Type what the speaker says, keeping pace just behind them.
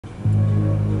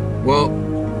Well,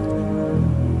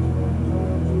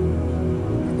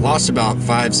 lost about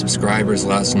 5 subscribers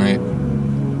last night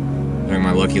during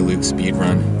my Lucky Luke speed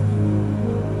run.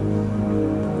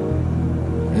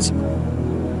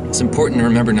 It's important to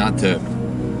remember not to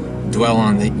dwell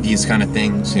on these kind of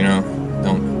things, you know.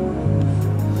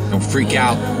 Don't freak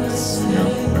out, you know.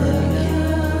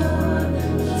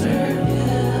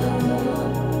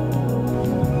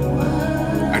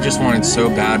 I just wanted so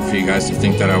bad for you guys to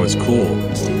think that I was cool,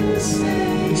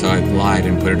 so I lied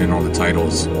and put it in all the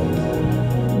titles.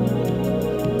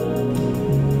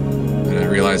 And I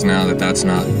realize now that that's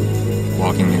not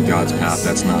walking in God's path.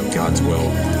 That's not God's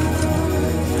will.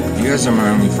 You guys are my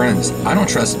only friends. I don't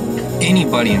trust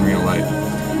anybody in real life.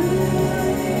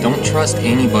 Don't trust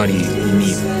anybody you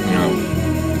meet, you know,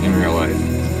 in real life.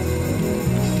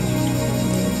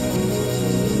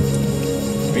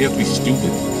 You have to be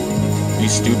stupid. Be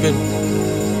stupid.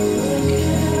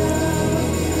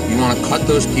 You want to cut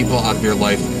those people out of your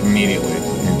life immediately.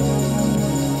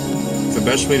 The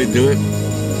best way to do it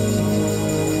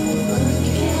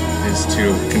is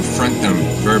to confront them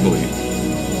verbally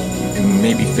and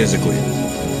maybe physically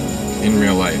in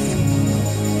real life.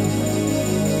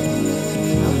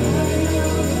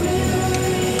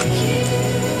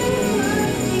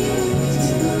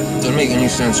 Doesn't make any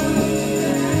sense.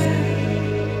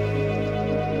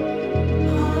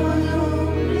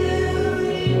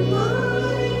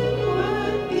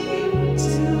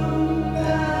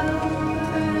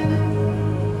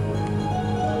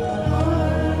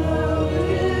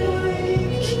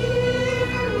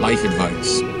 Life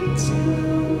advice.